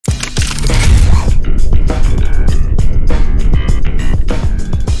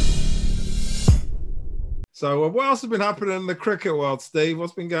So what else has been happening in the cricket world, Steve?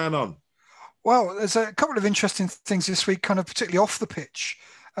 What's been going on? Well, there's a couple of interesting things this week, kind of particularly off the pitch.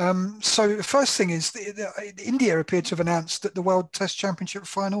 So the first thing is India appeared to have announced that the World Test Championship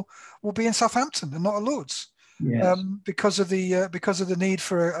final will be in Southampton and not at Lords, Yes. because of the need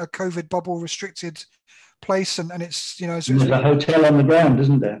for a COVID bubble restricted place, and it's There's a hotel on the ground,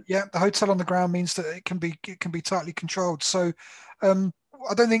 isn't there? Yeah, the hotel on the ground means that it can be tightly controlled. So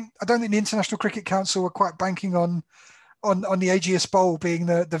I don't think the International Cricket Council were quite banking on the Ageas Bowl being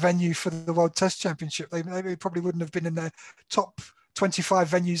the venue for the World Test Championship. They probably wouldn't have been in their top 25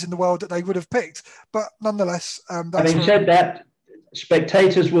 venues in the world that they would have picked. But nonetheless, having said that,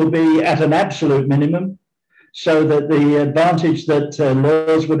 spectators will be at an absolute minimum, so that the advantage that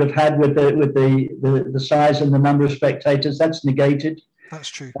Lords would have had with the size and the number of spectators, that's negated. That's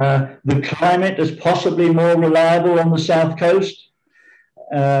true. The climate is possibly more reliable on the south coast,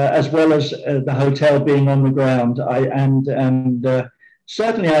 as well as the hotel being on the ground.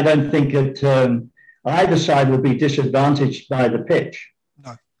 Certainly I don't think that either side will be disadvantaged by the pitch.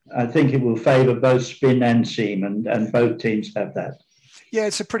 No. I think it will favour both spin and seam, and both teams have that. Yeah,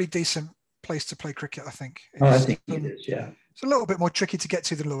 it's a pretty decent place to play cricket, I think. I think it is, yeah. It's a little bit more tricky to get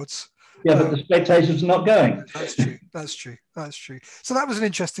to the Lords. Yeah, but the spectators are not going. That's true. So that was an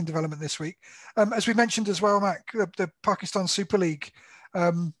interesting development this week. As we mentioned as well, Mac, the Pakistan Super League,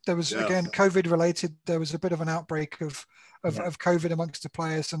 there was, again, COVID related. There was a bit of an outbreak of COVID amongst the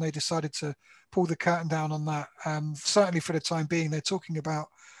players, and they decided to pull the curtain down on that. Certainly for the time being, they're talking about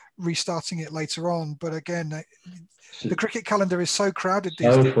restarting it later on. But again, the cricket calendar is so crowded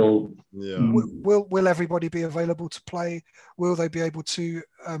these days. Full. Yeah. Will everybody be available to play? Will they be able to,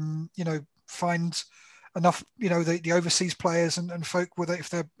 find enough, the overseas players and folk, if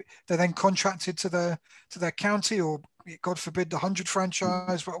they're then contracted to their county, or God forbid the 100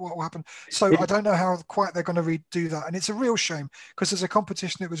 franchise, what will happen? So I don't know how quite they're going to redo that, and it's a real shame because there's a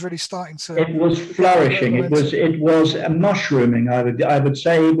competition that was really starting to. It was flourishing. It was a mushrooming. I would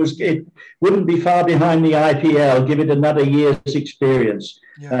say it wouldn't be far behind the IPL. Give it another year's experience,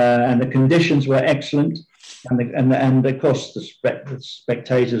 and the conditions were excellent, and of course the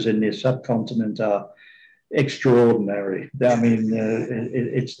spectators in the subcontinent are extraordinary. I mean,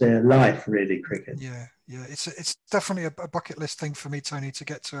 it's their life, really, cricket. Yeah, it's definitely a bucket list thing for me, Tony, to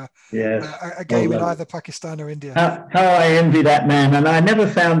get to a game in either Pakistan or India. How I envy that man, and I never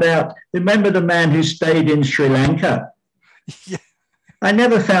found out. Remember the man who stayed in Sri Lanka? Yeah, I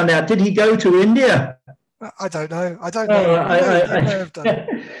never found out. Did he go to India? I don't know. I may have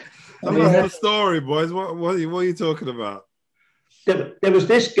done. Tell us the story, boys. What are you talking about? There was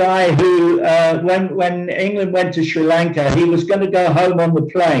this guy who, when England went to Sri Lanka, he was going to go home on the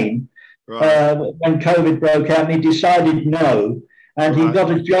plane when COVID broke out, and he decided no. And he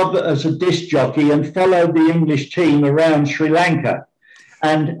got a job as a disc jockey and followed the English team around Sri Lanka.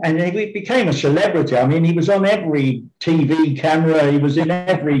 And he became a celebrity. I mean, he was on every TV camera, he was in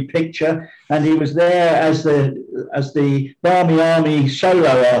every picture, and he was there as the Barmy Army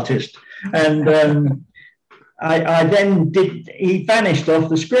solo artist. And he vanished off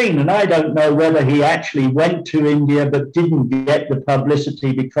the screen, and I don't know whether he actually went to India but didn't get the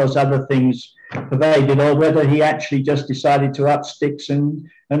publicity because other things pervaded, or whether he actually just decided to up sticks and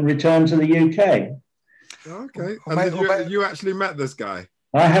return to the UK. Okay. And you actually met this guy?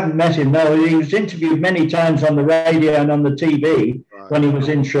 I haven't met him, no. He was interviewed many times on the radio and on the TV when he was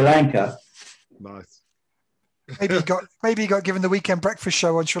in Sri Lanka. Nice. Maybe he got given the weekend breakfast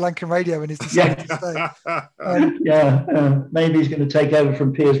show on Sri Lankan radio and he's decided to stay. Maybe he's going to take over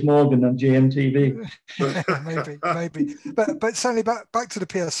from Piers Morgan on GMTV. maybe. But certainly back to the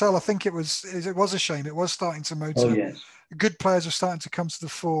PSL, I think it was a shame. It was starting to motor. Oh, yes. Good players were starting to come to the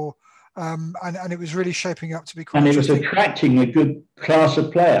fore, and it was really shaping up to be quite And it was attracting a good class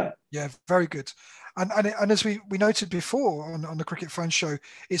of player. Yeah, very good. And as we noted before on the Cricket Fan Show,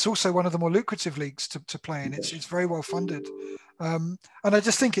 it's also one of the more lucrative leagues to play in. It's very well funded, and I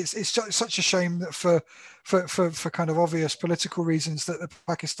just think it's such a shame that for kind of obvious political reasons that the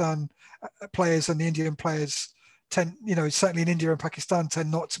Pakistan players and the Indian players tend, certainly in India and Pakistan, tend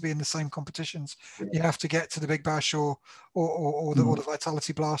not to be in the same competitions. Yeah. You have to get to the Big Bash or the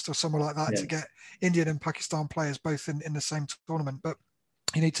Vitality Blast or somewhere like that to get Indian and Pakistan players both in the same tournament, but.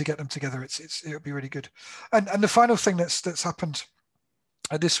 You need to get them together. It'll be really good. And the final thing that's happened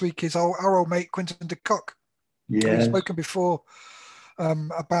this week is our old mate Quinton de Kock. Yeah, we've spoken before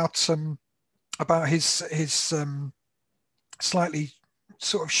about his slightly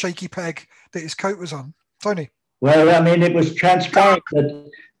sort of shaky peg that his coat was on. Tony. Well, I mean, it was transparent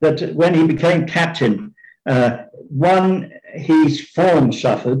that when he became captain, one, his form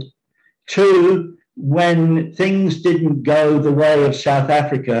suffered. Two, when things didn't go the way of South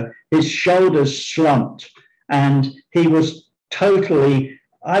Africa, his shoulders slumped and he was totally,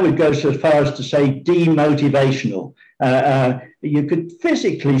 I would go so far as to say, demotivational. You could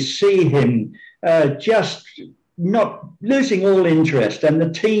physically see him just not losing all interest, and the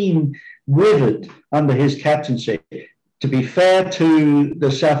team withered under his captaincy. To be fair to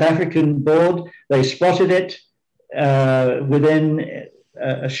the South African board, they spotted it within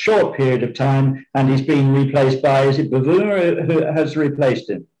a short period of time, and he's been replaced by, is it Bavuma who has replaced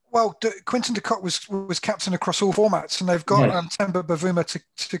him? Well, Quinton de Kock was captain across all formats, and they've got Temba Bavuma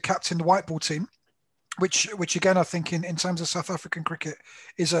to captain the white ball team, which again I think in terms of South African cricket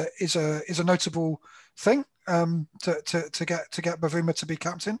is a notable thing to get Bavuma to be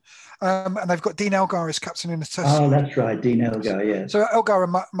captain, and they've got Dean Elgar as captain in the test. Oh, that's right, Dean Elgar. Yeah. So Elgar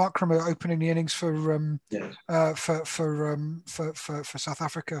and Markram are opening the innings for South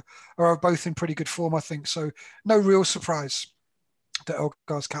Africa, are both in pretty good form, I think. So no real surprise that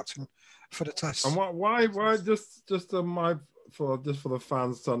Elgar's captain for the test. And why just for the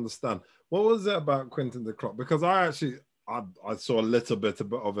fans to understand, what was it about Quinton de Kock? Because I saw a little bit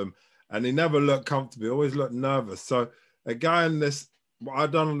of him, and he never looked comfortable. He always looked nervous. So a guy in this, I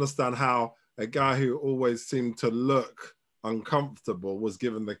don't understand how a guy who always seemed to look uncomfortable was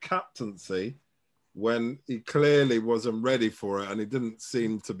given the captaincy when he clearly wasn't ready for it, and he didn't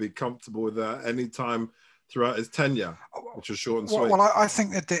seem to be comfortable with that any time throughout his tenure, which was short and sweet. Well, I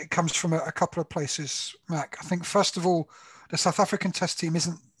think that it comes from a couple of places, Mac. I think, first of all, the South African test team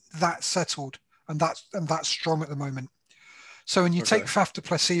isn't that settled and that strong at the moment. So when you take Faf du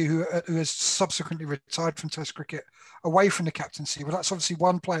Plessis, who has subsequently retired from test cricket, away from the captaincy, well, that's obviously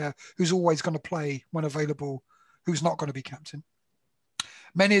one player who's always going to play when available, who's not going to be captain.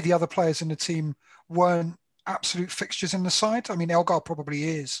 Many of the other players in the team weren't absolute fixtures in the side. I mean, Elgar probably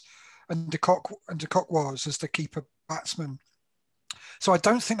is, and de Kock was as the keeper batsman. So I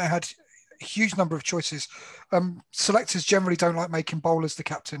don't think they had a huge number of choices. Selectors generally don't like making bowlers the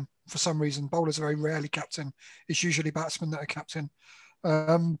captain for some reason. Bowlers are very rarely captain. It's usually batsmen that are captain.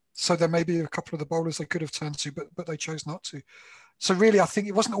 So there may be a couple of the bowlers they could have turned to, but they chose not to. So really, I think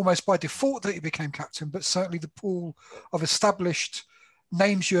it wasn't almost by default that he became captain, but certainly the pool of established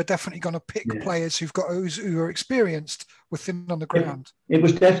names, you are definitely going to pick players who are experienced within on the ground. It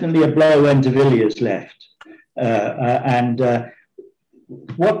was definitely a blow when de Villiers left.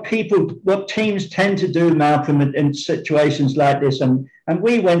 What teams tend to do, Malcolm, in situations like this, and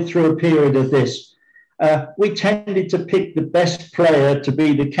we went through a period of this, we tended to pick the best player to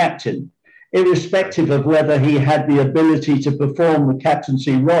be the captain, irrespective of whether he had the ability to perform the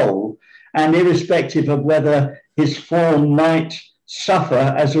captaincy role, and irrespective of whether his form might suffer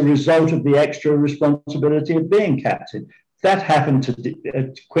as a result of the extra responsibility of being captain. That happened to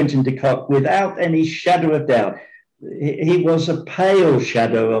Quinton de Kock without any shadow of doubt. He was a pale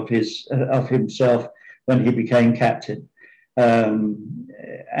shadow of himself when he became captain, and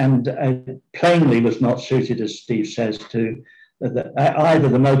plainly was not suited, as Steve says, to either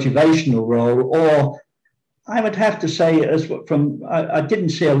the motivational role or, I would have to say, I didn't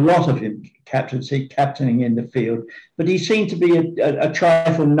see a lot of him captaining in the field, but he seemed to be a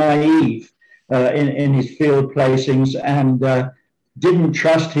trifle naive in his field placings, and didn't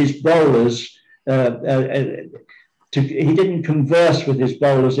trust his bowlers. He didn't converse with his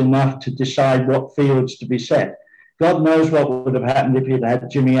bowlers enough to decide what fields to be set. God knows what would have happened if he'd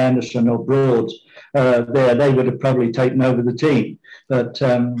had Jimmy Anderson or Broad there. They would have probably taken over the team. But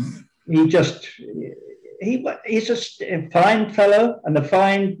he's a fine fellow and a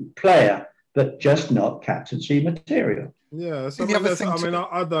fine player, but just not captaincy material. Yeah, so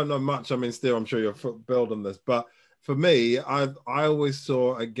I don't know much. I mean, still, I'm sure you'll build on this, but for me, I always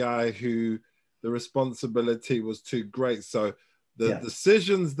saw a guy who the responsibility was too great. So the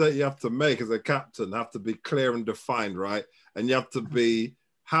decisions that you have to make as a captain have to be clear and defined, right? And you have to be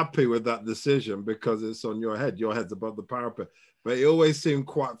happy with that decision because it's on your head. Your head's above the parapet. But he always seemed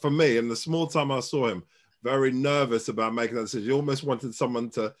quite, for me, in the small time I saw him, very nervous about making that decision. You almost wanted someone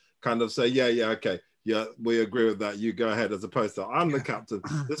to kind of say, okay, we agree with that. You go ahead, as opposed to, I'm the captain.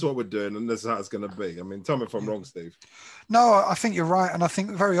 This is what we're doing, and this is how it's going to be. I mean, tell me if I'm wrong, Steve. No, I think you're right. And I think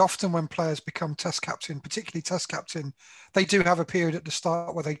very often when players become test captain, particularly test captain, they do have a period at the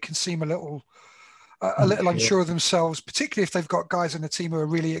start where they can seem a little unsure of themselves, particularly if they've got guys in the team who are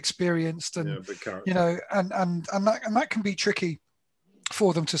really experienced and, and that can be tricky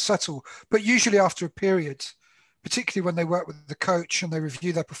for them to settle. But usually after a period, particularly when they work with the coach and they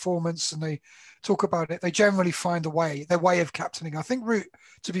review their performance and they talk about it, they generally find their way of captaining. I think Root,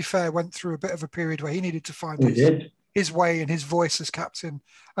 to be fair, went through a bit of a period where he needed to find his way and his voice as captain,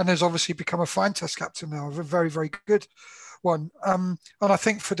 and has obviously become a fine Test captain now, a very, very good one. And I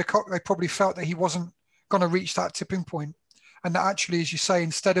think for de Kock, they probably felt that he wasn't going to reach that tipping point, and that actually, as you say,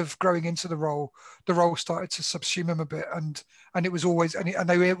 instead of growing into the role started to subsume him a bit, and it was always, and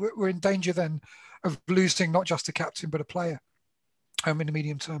they were in danger then of losing not just a captain but a player in the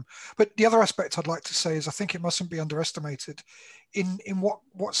medium term. But the other aspect I'd like to say is I think it mustn't be underestimated in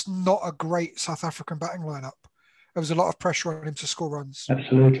what's not a great South African batting lineup. There was a lot of pressure on him to score runs.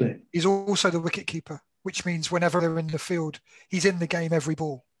 Absolutely. He's also the wicket keeper, which means whenever they're in the field, he's in the game every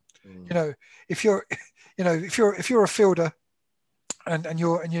ball. If you're a fielder and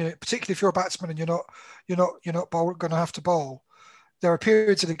you're particularly if you're a batsman and you're not going to have to bowl, there are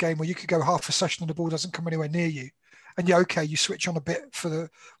periods of the game where you could go half a session and the ball doesn't come anywhere near you. And you switch on a bit for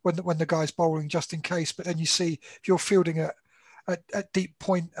when the guy's bowling just in case. But then you see if you're fielding at deep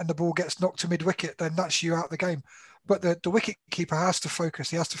point and the ball gets knocked to mid wicket, then that's you out the game. But the wicket keeper has to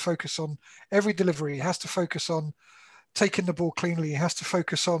focus. He has to focus on every delivery. He has to focus on taking the ball cleanly. He has to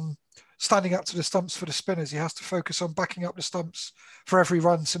focus on standing up to the stumps for the spinners. He has to focus on backing up the stumps for every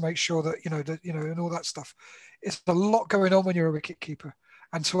run to make sure that and all that stuff. It's a lot going on when you're a wicket keeper,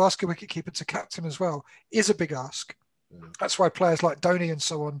 and to ask a wicket keeper to captain as well is a big ask. That's why players like Dhoni and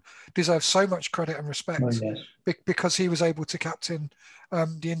so on deserve so much credit and respect, because he was able to captain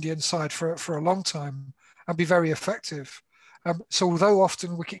the Indian side for a long time and be very effective. So although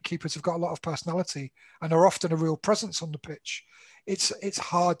often wicket keepers have got a lot of personality and are often a real presence on the pitch, it's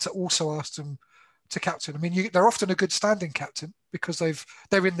hard to also ask them to captain. I mean, they're often a good standing captain because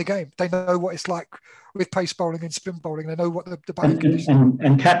they're in the game. They know what it's like with pace bowling and spin bowling. They know what the batting conditions.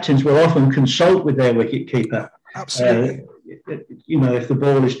 And captains will often consult with their wicket keeper. Absolutely. If the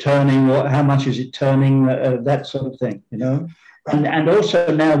ball is turning, how much is it turning? That sort of thing. And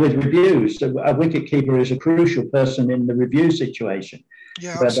also now with reviews, a wicket keeper is a crucial person in the review situation.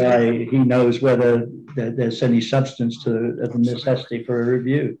 Yeah, whereby he knows whether there's any substance to the necessity for a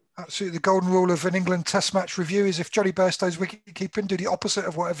review. Absolutely. The golden rule of an England Test match review is if Johnny Bairstow's wicket keeping, do the opposite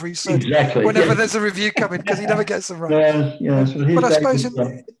of whatever he said. Exactly. Whenever there's a review coming, because he never gets them right. But I suppose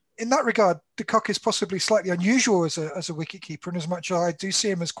in that regard, de Kock is possibly slightly unusual as a wicket keeper, in as much as I do see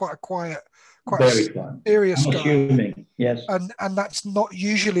him as quite a quiet, serious guy. Yes. And that's not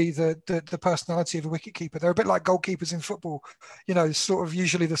usually the personality of a wicket keeper. They're a bit like goalkeepers in football, sort of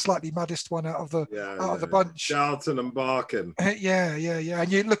usually the slightly maddest one out of the bunch. Shouting and barking. Yeah.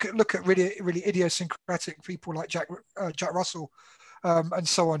 And you look at really, really idiosyncratic people like Jack Russell, and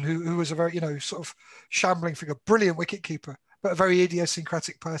so on, who was a very, sort of shambling figure, brilliant wicket keeper, but a very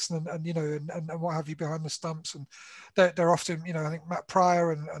idiosyncratic person, and what have you behind the stumps. And they're often, I think Matt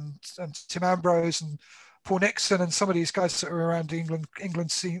Pryor and Tim Ambrose and Paul Nixon and some of these guys that are around the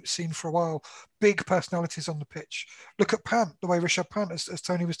England scene for a while, big personalities on the pitch. Look at Pant, the way Rishabh Pant, as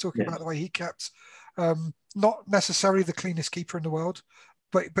Tony was talking about, the way he kept, not necessarily the cleanest keeper in the world,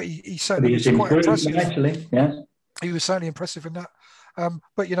 but he certainly was quite impressive. Actually, yes. He was certainly impressive in that.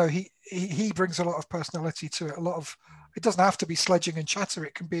 But he brings a lot of personality to it. It doesn't have to be sledging and chatter.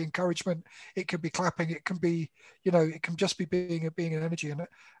 It can be encouragement. It can be clapping. It can be, it can just be being an energy in it.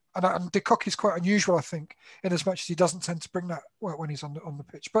 And de Kock is quite unusual, I think, in as much as he doesn't tend to bring that when he's on the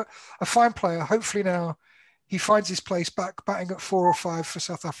pitch. But a fine player. Hopefully now he finds his place back, batting at 4 or 5 for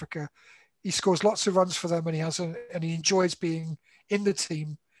South Africa. He scores lots of runs for them, and he enjoys being in the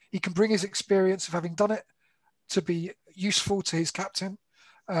team. He can bring his experience of having done it to be useful to his captain,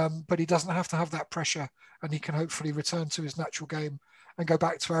 but he doesn't have to have that pressure, and he can hopefully return to his natural game and go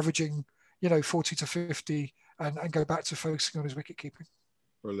back to averaging, 40 to 50 and go back to focusing on his wicket keeping.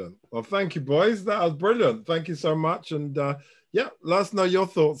 Brilliant. Well, thank you, boys. That was brilliant. Thank you so much. And let us know your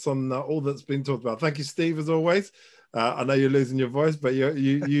thoughts on all that's been talked about. Thank you, Steve, as always. I know you're losing your voice, but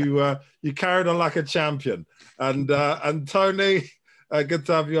you carried on like a champion. And Tony, good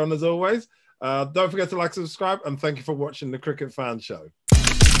to have you on as always. Don't forget to like, subscribe, and thank you for watching the Cricket Fan Show.